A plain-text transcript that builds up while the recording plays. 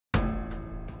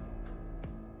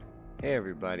Hey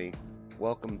everybody,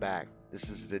 welcome back.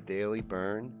 This is the Daily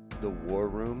Bern, the war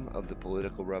room of the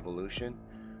political revolution.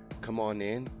 Come on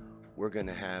in. We're going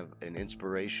to have an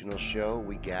inspirational show.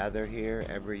 We gather here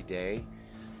every day,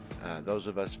 those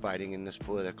of us fighting in this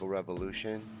political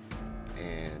revolution,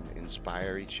 and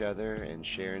inspire each other and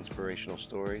share inspirational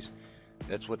stories.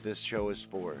 That's what this show is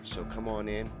for. So come on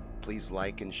in. Please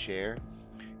like and share.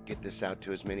 Get this out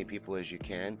to as many people as you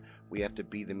can. We have to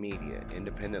be the media.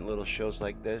 Independent little shows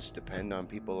like this depend on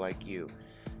people like you.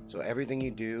 So everything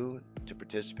you do to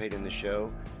participate in the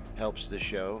show helps the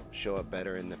show show up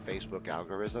better in the Facebook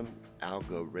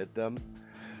algorithm.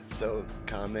 So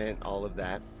comment, all of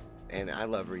that. And I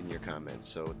love reading your comments,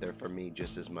 so they're for me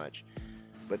just as much.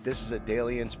 But this is a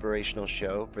daily inspirational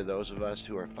show for those of us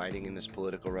who are fighting in this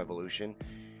political revolution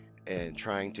and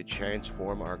trying to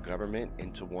transform our government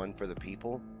into one for the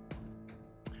people.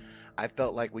 I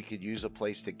felt like we could use a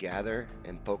place to gather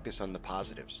and focus on the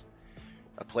positives,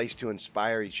 a place to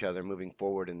inspire each other moving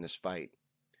forward in this fight.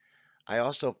 I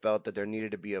also felt that there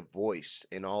needed to be a voice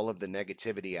in all of the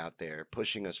negativity out there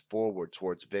pushing us forward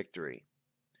towards victory.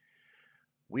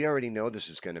 We already know this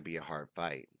is going to be a hard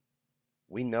fight.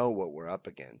 We know what we're up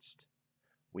against.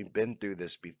 We've been through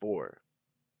this before.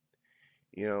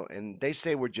 And they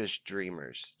say we're just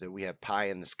dreamers, that we have pie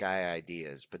in the sky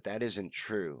ideas, but that isn't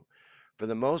true. For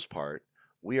the most part,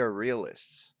 we are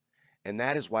realists, and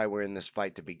that is why we're in this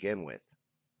fight to begin with.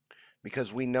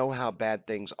 Because we know how bad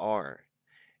things are,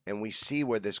 and we see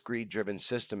where this greed-driven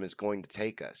system is going to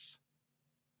take us.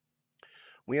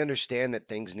 We understand that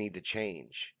things need to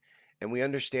change, and we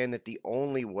understand that the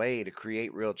only way to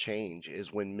create real change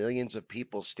is when millions of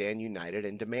people stand united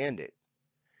and demand it.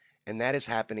 And that is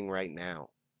happening right now.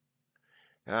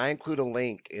 And I include a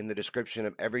link in the description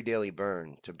of every Daily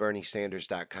Bern to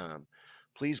BernieSanders.com.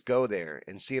 Please go there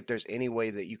and see if there's any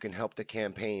way that you can help the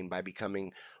campaign by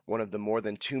becoming one of the more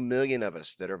than 2 million of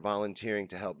us that are volunteering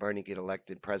to help Bernie get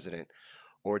elected president,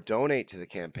 or donate to the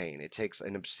campaign. It takes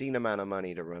an obscene amount of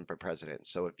money to run for president.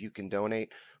 So if you can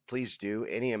donate, please do.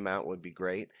 Any amount would be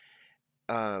great.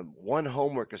 One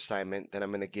homework assignment that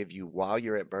I'm going to give you while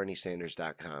you're at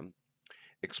BernieSanders.com,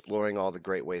 exploring all the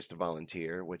great ways to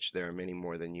volunteer, which there are many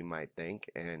more than you might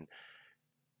think, and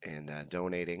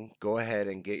donating, go ahead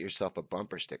and get yourself a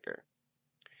bumper sticker.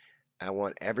 I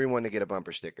want everyone to get a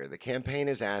bumper sticker. The campaign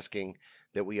is asking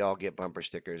that we all get bumper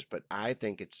stickers, but I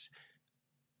think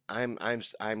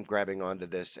I'm grabbing onto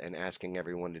this and asking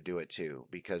everyone to do it too,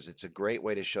 because it's a great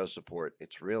way to show support.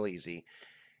 It's real easy,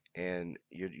 and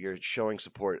you're showing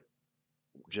support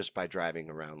just by driving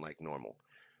around like normal.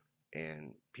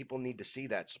 And people need to see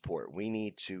that support. We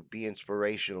need to be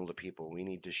inspirational to people. We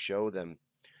need to show them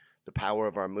the power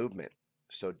of our movement.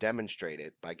 So demonstrate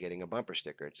it by getting a bumper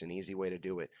sticker. It's an easy way to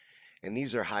do it. And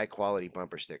these are high quality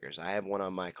bumper stickers. I have one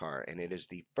on my car, and it is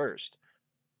the first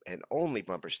and only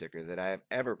bumper sticker that I have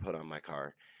ever put on my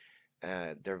car.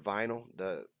 They're vinyl.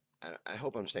 I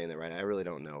hope I'm saying that right. I really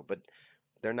don't know, but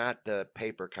they're not the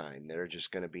paper kind that are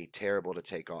just going to be terrible to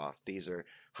take off. These are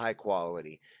high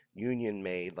quality, union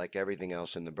made, like everything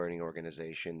else in the Bernie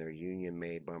organization. They're union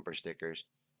made bumper stickers.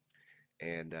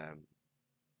 And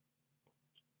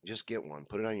just get one.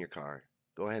 Put it on your car.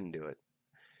 Go ahead and do it.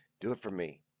 Do it for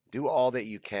me. Do all that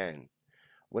you can.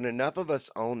 When enough of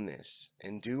us own this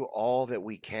and do all that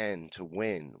we can to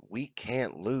win, we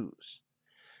can't lose.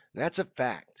 That's a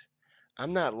fact.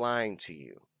 I'm not lying to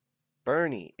you.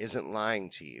 Bernie isn't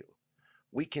lying to you.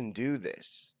 We can do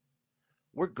this.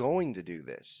 We're going to do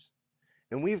this.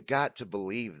 And we've got to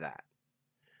believe that.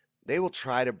 They will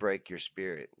try to break your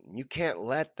spirit. You can't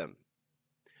let them.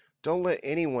 Don't let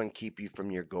anyone keep you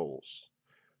from your goals.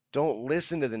 Don't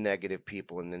listen to the negative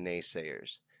people and the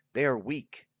naysayers. They are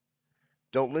weak.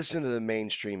 Don't listen to the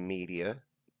mainstream media.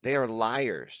 They are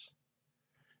liars.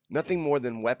 Nothing more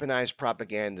than weaponized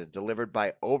propaganda delivered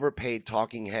by overpaid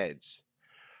talking heads.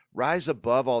 Rise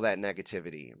above all that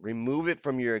negativity. Remove it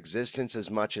from your existence as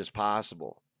much as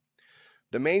possible.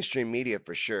 The mainstream media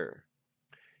for sure.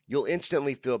 You'll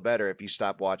instantly feel better if you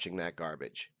stop watching that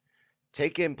garbage.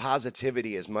 Take in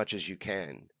positivity as much as you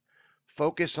can.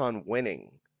 Focus on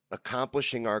winning,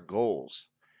 accomplishing our goals.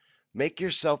 Make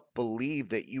yourself believe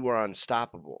that you are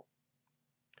unstoppable.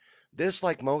 This,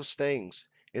 like most things,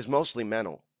 is mostly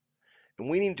mental. And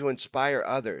we need to inspire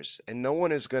others, and no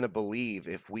one is going to believe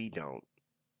if we don't.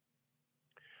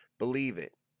 Believe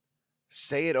it.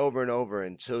 Say it over and over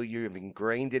until you've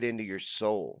ingrained it into your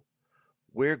soul.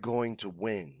 We're going to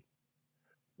win.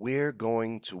 We're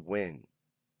going to win.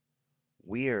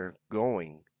 We're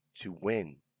going to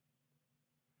win.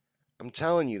 I'm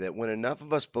telling you that when enough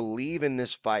of us believe in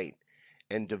this fight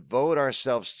and devote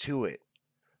ourselves to it,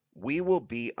 we will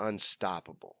be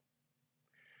unstoppable.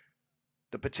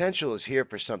 The potential is here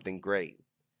for something great,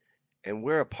 and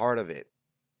we're a part of it.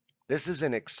 This is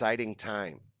an exciting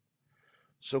time.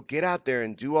 So get out there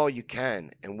and do all you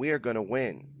can, and we are going to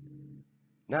win.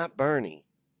 Not Bernie,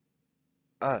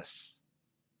 us.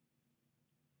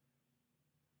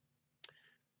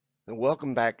 And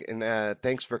welcome back, and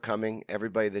thanks for coming,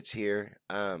 everybody that's here.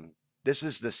 This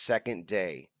is the second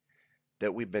day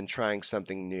that we've been trying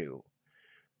something new.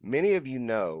 Many of you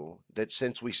know that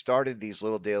since we started these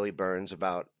little daily burns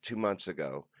about 2 months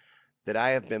ago, that I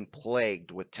have been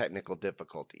plagued with technical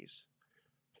difficulties,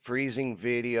 freezing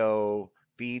video,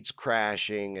 feeds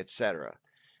crashing, etc.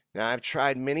 Now, I've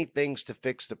tried many things to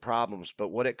fix the problems, but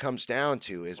what it comes down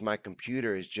to is my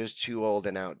computer is just too old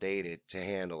and outdated to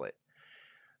handle it.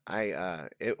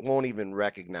 It won't even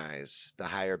recognize the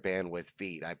higher bandwidth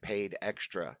feed. I paid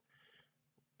extra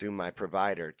through my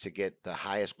provider to get the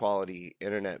highest quality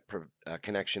internet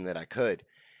connection that I could,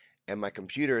 and my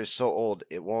computer is so old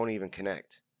it won't even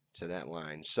connect to that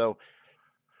line. So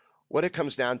what it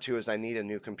comes down to is I need a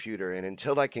new computer, and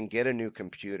until I can get a new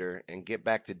computer and get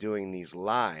back to doing these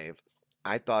live,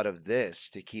 I thought of this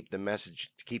to keep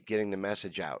getting the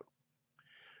message out,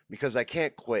 because I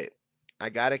can't quit. I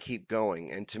got to keep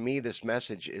going, and to me this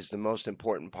message is the most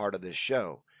important part of this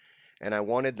show, and I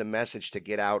wanted the message to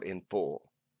get out in full.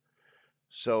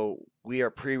 So we are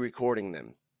pre-recording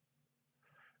them.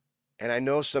 And I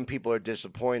know some people are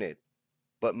disappointed,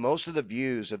 but most of the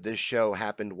views of this show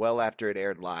happened well after it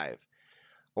aired live.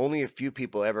 Only a few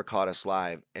people ever caught us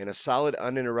live, and a solid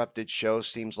uninterrupted show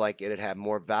seems like it'd have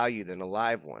more value than a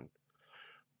live one.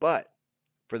 But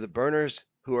for the burners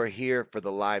who are here for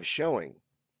the live showing,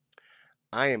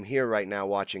 I am here right now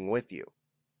watching with you.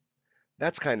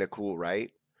 That's kind of cool,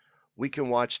 right? We can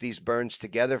watch these burns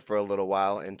together for a little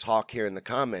while and talk here in the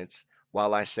comments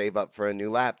while I save up for a new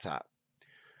laptop.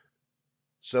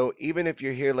 So even if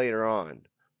you're here later on,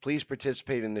 please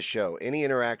participate in the show. Any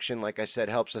interaction, like I said,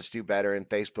 helps us do better in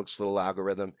Facebook's little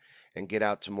algorithm and get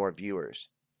out to more viewers.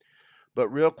 But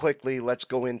real quickly, let's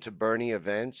go into Bernie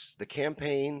events. The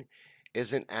campaign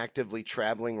isn't actively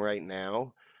traveling right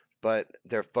now, but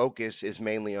their focus is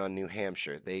mainly on New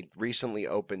Hampshire. They recently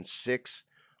opened 6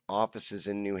 offices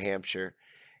in New Hampshire,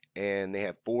 and they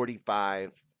have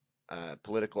 45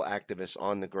 political activists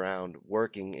on the ground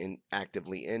working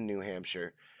actively in New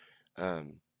Hampshire,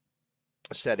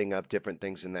 setting up different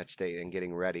things in that state and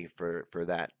getting ready for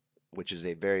that, which is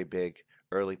a very big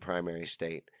early primary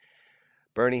state.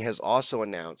 Bernie has also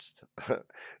announced,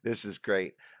 this is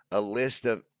great,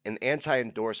 an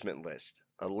anti-endorsement list,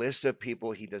 a list of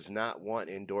people he does not want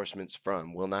endorsements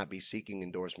from, will not be seeking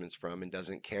endorsements from, and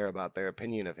doesn't care about their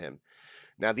opinion of him.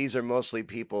 Now, these are mostly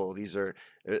people,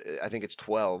 I think it's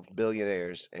 12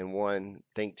 billionaires and one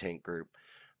think tank group,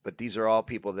 but these are all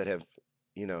people that have,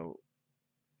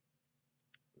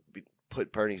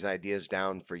 put Bernie's ideas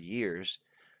down for years.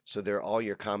 So they're all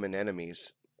your common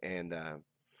enemies. And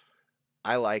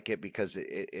I like it because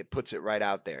it puts it right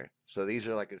out there. So these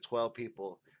are like the 12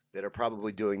 people that are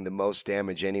probably doing the most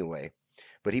damage anyway.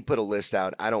 But he put a list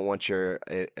out. I don't want your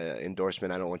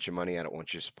endorsement. I don't want your money. I don't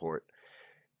want your support.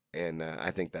 And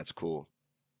I think that's cool.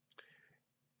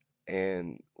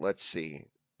 And let's see.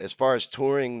 As far as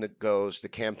touring that goes, the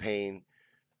campaign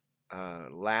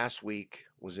last week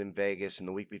was in Vegas, and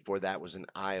the week before that was in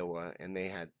Iowa, and they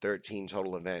had 13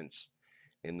 total events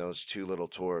in those 2 little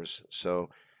tours. So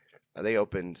they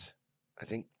opened, I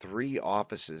think, 3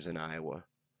 offices in Iowa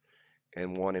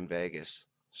and 1 in Vegas.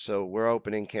 So we're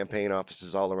opening campaign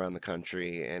offices all around the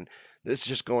country, and this is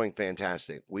just going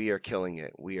fantastic. We are killing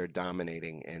it. We are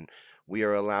dominating, and we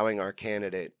are allowing our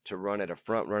candidate to run at a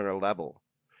front runner level.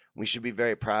 We should be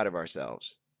very proud of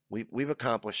ourselves. We've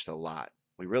accomplished a lot.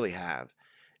 We really have.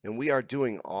 And we are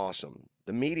doing awesome.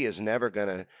 The media is never going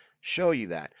to show you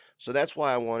that. So that's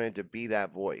why I wanted to be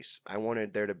that voice. I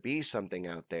wanted there to be something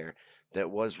out there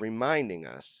that was reminding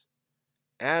us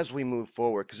as we move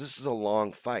forward, because this is a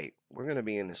long fight. We're going to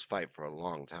be in this fight for a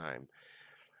long time.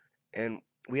 And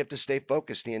we have to stay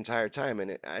focused the entire time.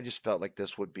 And I just felt like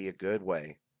this would be a good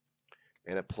way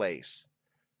and a place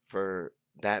for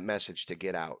that message to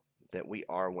get out, that we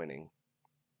are winning.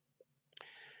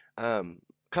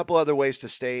 Couple other ways to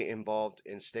stay involved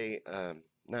and stay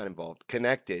not involved,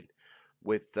 connected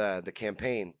with the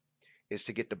campaign is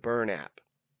to get the Bern app.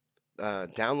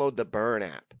 Download the Bern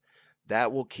app.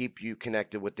 That will keep you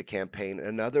connected with the campaign.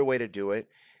 Another way to do it,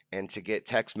 and to get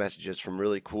text messages from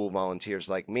really cool volunteers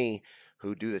like me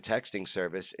who do the texting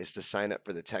service, is to sign up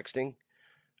for the texting.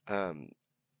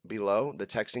 Below the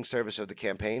texting service of the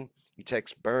campaign, you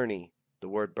text Bernie, the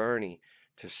word Bernie,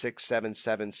 to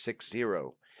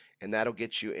 67760, and that'll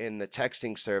get you in the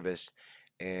texting service.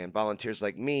 And volunteers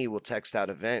like me will text out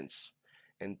events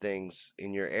and things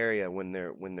in your area when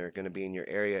they're going to be in your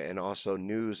area, and also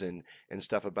news and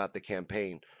stuff about the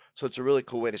campaign. So it's a really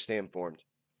cool way to stay informed.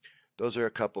 Those are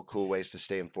a couple cool ways to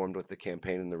stay informed with the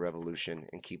campaign and the revolution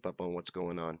and keep up on what's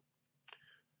going on.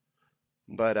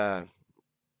 But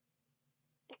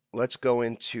let's go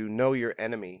into Know Your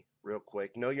Enemy real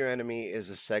quick. Know Your Enemy is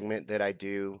a segment that I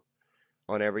do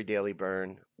on every Daily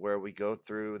Burn where we go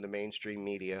through the mainstream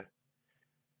media,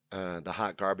 the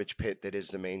hot garbage pit that is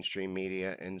the mainstream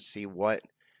media, and see what,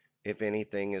 if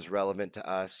anything, is relevant to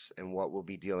us and what we'll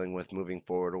be dealing with moving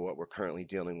forward, or what we're currently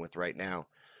dealing with right now,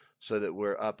 so that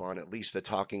we're up on at least the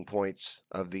talking points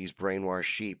of these brainwashed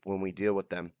sheep when we deal with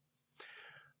them.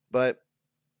 But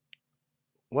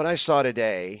what I saw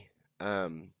today,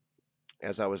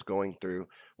 as I was going through,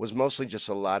 was mostly just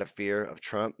a lot of fear of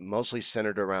Trump, mostly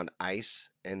centered around ICE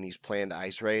and these planned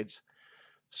ICE raids.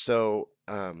 So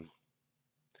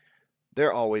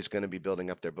they're always going to be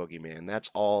building up their boogeyman. That's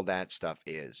all that stuff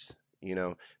is. You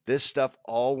know, this stuff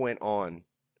all went on,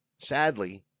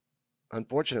 sadly,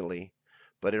 unfortunately,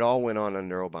 but it all went on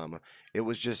under Obama. It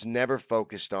was just never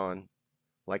focused on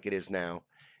like it is now.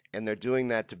 And they're doing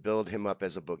that to build him up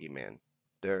as a boogeyman.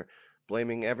 They're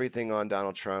blaming everything on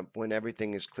Donald Trump when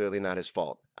everything is clearly not his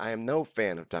fault. I am no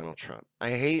fan of Donald Trump.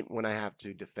 I hate when I have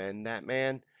to defend that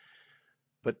man,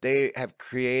 but they have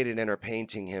created and are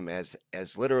painting him as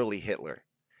literally Hitler.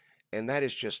 And that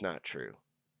is just not true.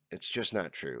 It's just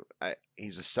not true.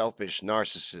 He's a selfish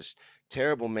narcissist,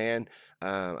 terrible man.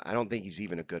 I don't think he's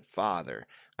even a good father.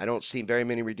 I don't see very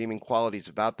many redeeming qualities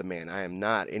about the man. I am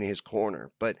not in his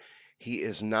corner, but he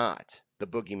is not the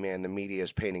boogeyman the media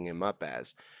is painting him up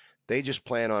as. They just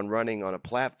plan on running on a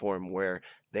platform where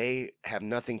they have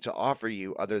nothing to offer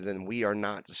you other than we are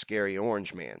not the scary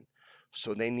orange man.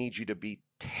 So they need you to be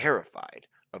terrified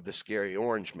of the scary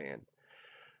orange man.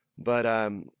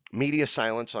 But media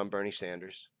silence on Bernie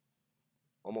Sanders,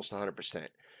 almost 100%.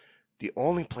 The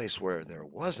only place where there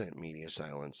wasn't media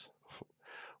silence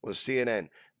was CNN.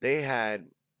 They had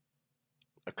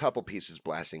a couple pieces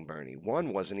blasting Bernie.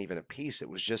 One wasn't even a piece, it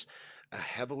was just a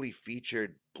heavily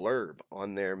featured blurb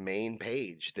on their main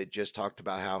page that just talked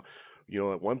about how,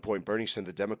 at one point Bernie said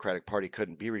the Democratic Party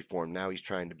couldn't be reformed. Now he's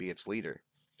trying to be its leader.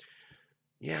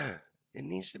 Yeah, it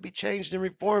needs to be changed and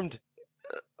reformed.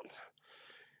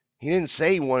 He didn't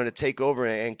say he wanted to take over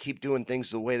and keep doing things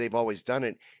the way they've always done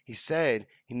it. He said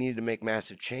he needed to make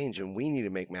massive change, and we need to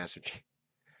make massive change.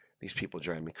 These people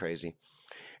drive me crazy.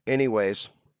 Anyways,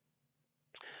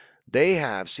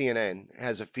 CNN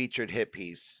has a featured hit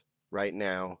piece right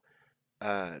now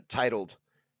titled,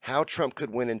 How Trump Could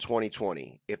Win in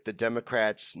 2020 If the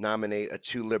Democrats Nominate a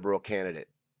Too Liberal Candidate.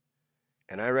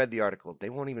 And I read the article. They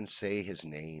won't even say his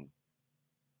name.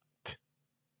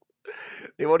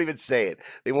 They won't even say it.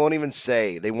 They won't even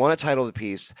say. They want to title the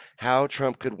piece, How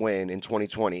Trump Could Win in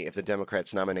 2020 If the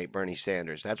Democrats Nominate Bernie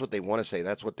Sanders. That's what they want to say.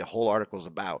 That's what the whole article is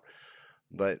about.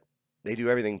 But they do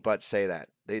everything but say that.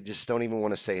 They just don't even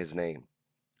want to say his name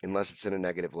unless it's in a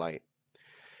negative light.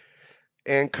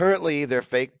 And currently, their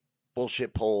fake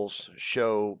bullshit polls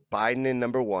show Biden in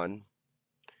number 1,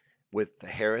 with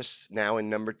Harris now in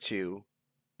number 2.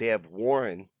 They have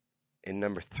Warren in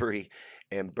number 3,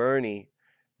 and Bernie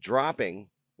dropping,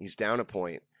 he's down a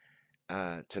point,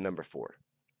 to number 4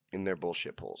 in their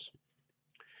bullshit polls.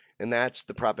 And that's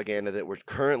the propaganda that we're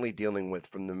currently dealing with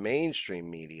from the mainstream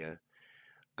media.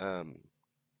 I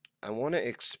want to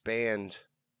expand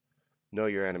Know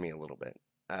Your Enemy a little bit.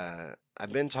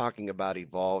 I've been talking about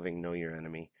evolving Know Your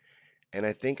Enemy, and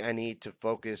I think I need to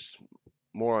focus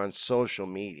more on social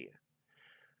media.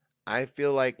 I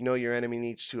feel like Know Your Enemy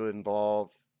needs to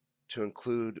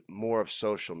include more of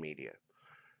social media,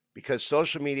 because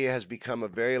social media has become a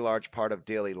very large part of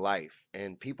daily life,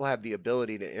 and people have the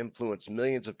ability to influence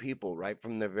millions of people right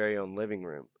from their very own living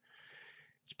room.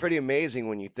 It's pretty amazing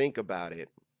when you think about it.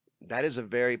 That is a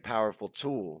very powerful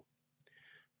tool.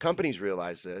 Companies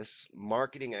realize this,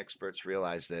 marketing experts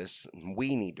realize this, and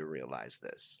we need to realize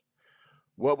this.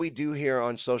 What we do here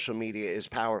on social media is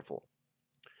powerful.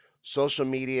 Social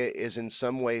media is in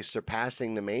some ways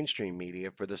surpassing the mainstream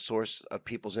media for the source of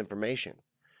people's information.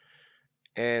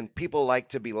 And people like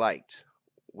to be liked.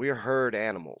 We're herd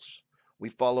animals. We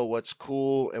follow what's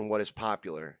cool and what is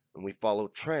popular, and we follow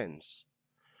trends.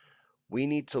 We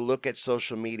need to look at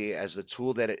social media as the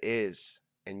tool that it is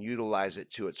and utilize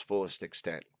it to its fullest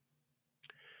extent.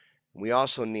 We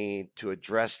also need to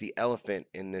address the elephant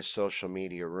in this social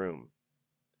media room.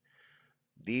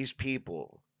 These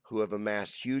people who have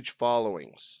amassed huge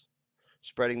followings,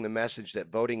 spreading the message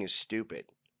that voting is stupid.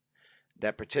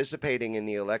 that participating in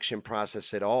the election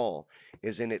process at all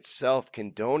is in itself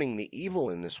condoning the evil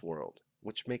in this world,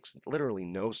 which makes literally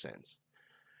no sense.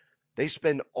 They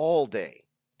spend all day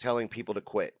telling people to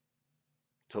quit,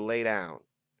 to lay down,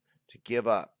 to give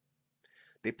up.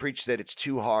 They preach that it's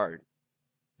too hard,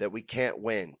 that we can't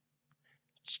win.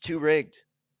 It's too rigged.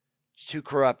 It's too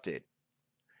corrupted.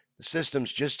 The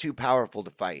system's just too powerful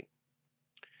to fight.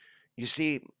 You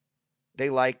see, they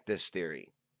like this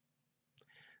theory.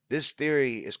 This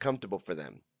theory is comfortable for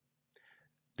them.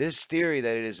 This theory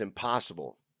that it is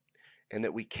impossible and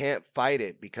that we can't fight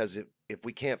it, because if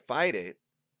we can't fight it,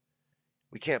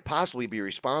 we can't possibly be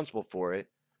responsible for it.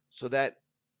 So that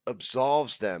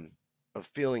absolves them of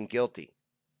feeling guilty.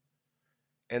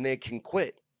 And they can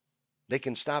quit. They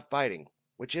can stop fighting,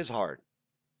 which is hard.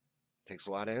 It takes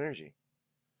a lot of energy.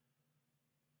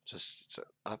 It's an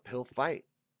uphill fight.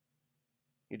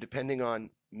 You're depending on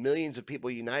millions of people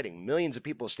uniting, millions of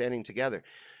people standing together.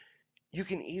 You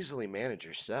can easily manage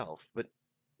yourself, but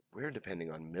we're depending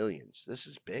on millions. This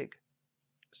is big.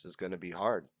 This is going to be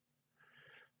hard.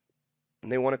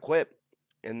 And they want to quit.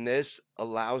 And this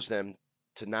allows them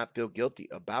to not feel guilty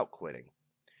about quitting.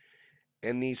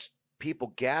 And these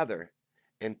people gather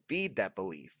and feed that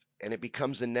belief, and it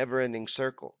becomes a never-ending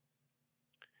circle.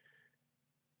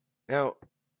 Now,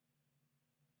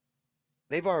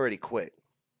 they've already quit.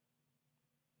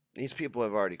 These people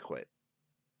have already quit.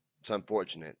 It's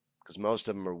unfortunate because most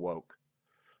of them are woke.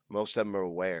 Most of them are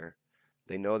aware.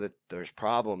 They know that there's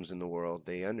problems in the world.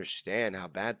 They understand how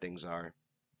bad things are,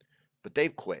 but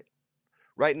they've quit.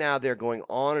 Right now, they're going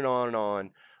on and on and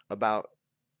on about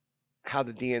how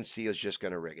the DNC is just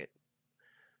going to rig it.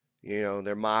 You know,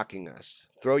 they're mocking us.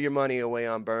 Throw your money away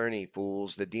on Bernie,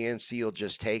 fools. The DNC will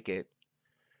just take it.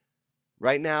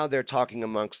 Right now, they're talking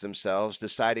amongst themselves,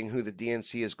 deciding who the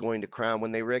DNC is going to crown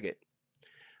when they rig it.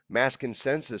 Mass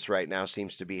consensus right now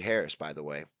seems to be Harris, by the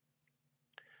way.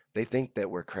 They think that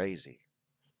we're crazy.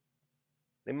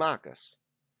 They mock us.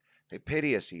 They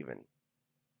pity us even.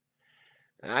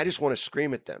 And I just want to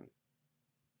scream at them.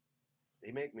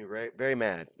 They make me very, very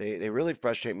mad. They really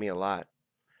frustrate me a lot.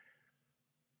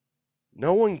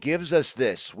 No one gives us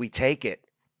this. We take it.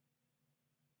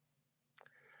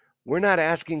 We're not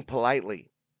asking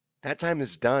politely. That time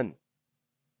is done.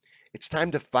 It's time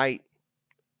to fight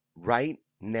right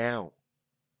now.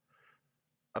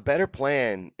 A better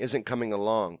plan isn't coming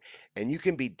along, and you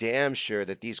can be damn sure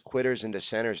that these quitters and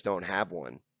dissenters don't have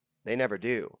one. They never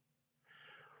do.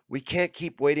 We can't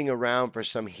keep waiting around for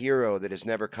some hero that is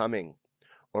never coming,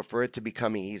 or for it to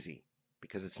become easy,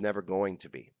 because it's never going to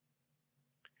be.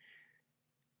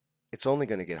 It's only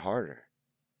going to get harder.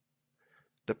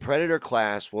 The predator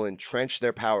class will entrench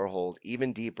their power hold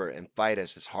even deeper and fight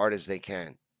us as hard as they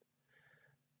can.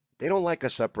 They don't like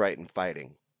us upright and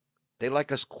fighting. They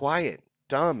like us quiet,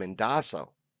 dumb, and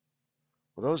docile.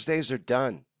 Well, those days are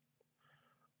done.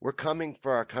 We're coming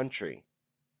for our country.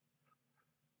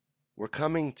 We're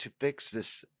coming to fix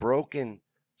this broken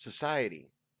society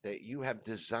that you have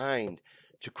designed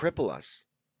to cripple us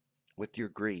with your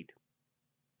greed,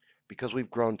 because we've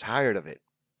grown tired of it.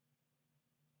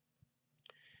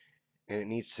 And it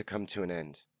needs to come to an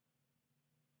end.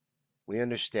 We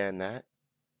understand that.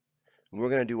 And we're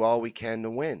going to do all we can to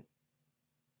win.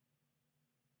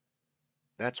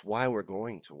 That's why we're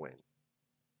going to win.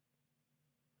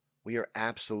 We are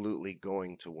absolutely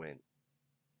going to win.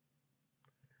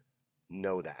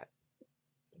 Know that.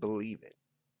 Believe it.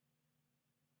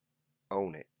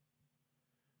 Own it.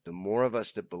 The more of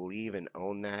us that believe and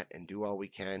own that and do all we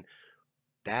can,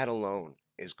 that alone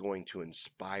is going to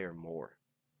inspire more.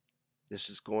 This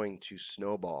is going to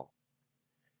snowball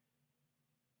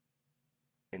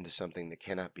into something that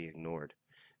cannot be ignored.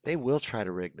 They will try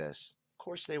to rig this. Of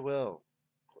course they will.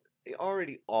 They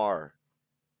already are.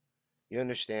 You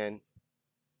understand?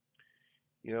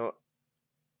 You know,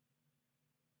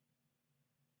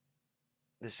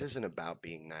 this isn't about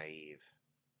being naive.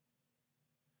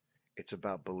 It's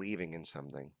about believing in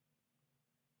something.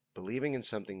 Believing in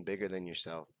something bigger than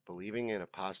yourself. Believing in a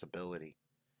possibility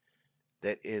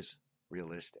that is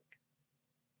realistic.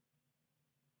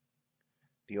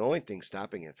 The only thing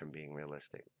stopping it from being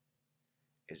realistic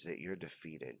is that you're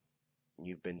defeated.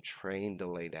 You've been trained to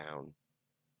lay down.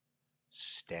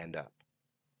 Stand up.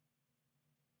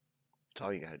 That's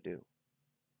all you got to do.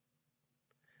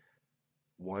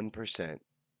 1%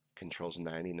 controls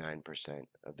 99%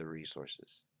 of the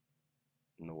resources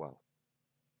and the wealth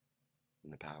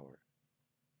and the power.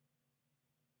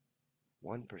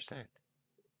 1%.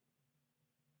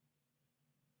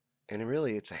 And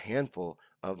really, it's a handful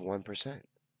of 1%.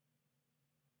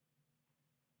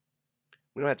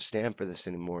 We don't have to stand for this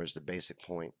anymore is the basic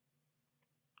point.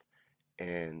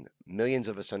 And millions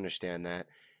of us understand that,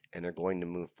 and they're going to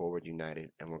move forward united,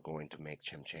 and we're going to make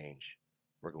some change.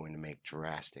 We're going to make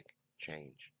drastic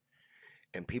change.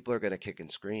 And people are going to kick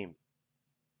and scream.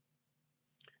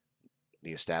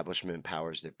 The establishment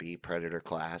powers that be, predator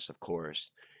class, of course,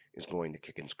 is going to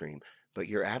kick and scream. But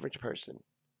your average person,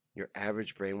 your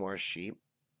average brainwashed sheep,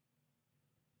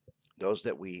 those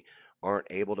that we aren't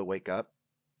able to wake up,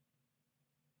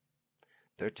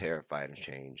 they're terrified of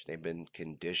change. They've been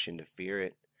conditioned to fear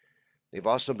it. They've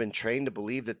also been trained to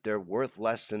believe that they're worth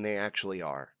less than they actually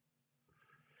are.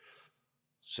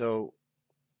 So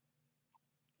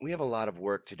we have a lot of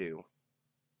work to do.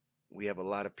 We have a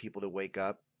lot of people to wake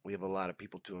up. We have a lot of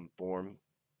people to inform.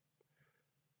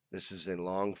 This is a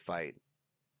long fight.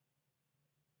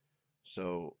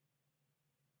 So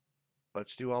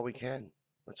let's do all we can.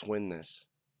 Let's win this.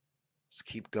 Let's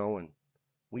keep going.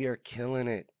 We are killing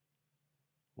it.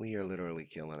 We are literally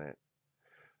killing it.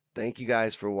 Thank you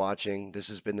guys for watching. This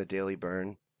has been the Daily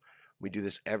Bern. We do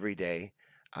this every day.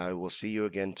 I will see you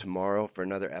again tomorrow for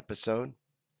another episode.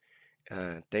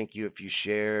 Thank you if you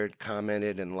shared,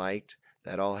 commented, and liked.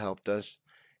 That all helped us.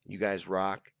 You guys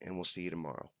rock, and we'll see you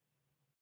tomorrow.